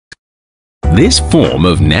This form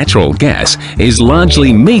of natural gas is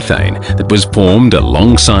largely methane that was formed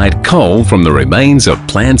alongside coal from the remains of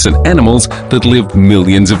plants and animals that lived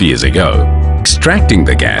millions of years ago. Extracting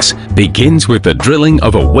the gas begins with the drilling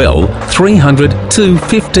of a well 300 to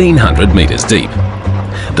 1500 meters deep.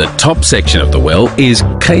 The top section of the well is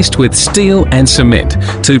cased with steel and cement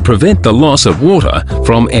to prevent the loss of water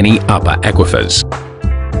from any upper aquifers.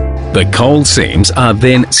 The coal seams are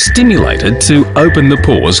then stimulated to open the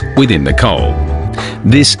pores within the coal.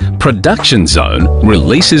 This production zone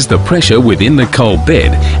releases the pressure within the coal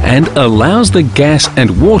bed and allows the gas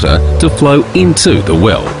and water to flow into the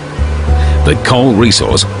well. The coal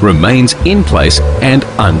resource remains in place and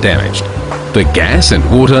undamaged. The gas and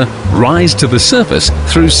water rise to the surface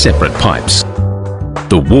through separate pipes.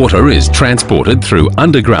 The water is transported through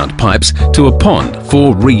underground pipes to a pond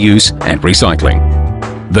for reuse and recycling.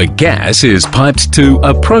 The gas is piped to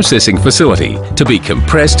a processing facility to be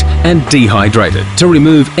compressed and dehydrated to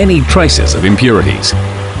remove any traces of impurities.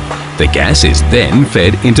 The gas is then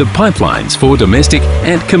fed into pipelines for domestic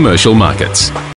and commercial markets.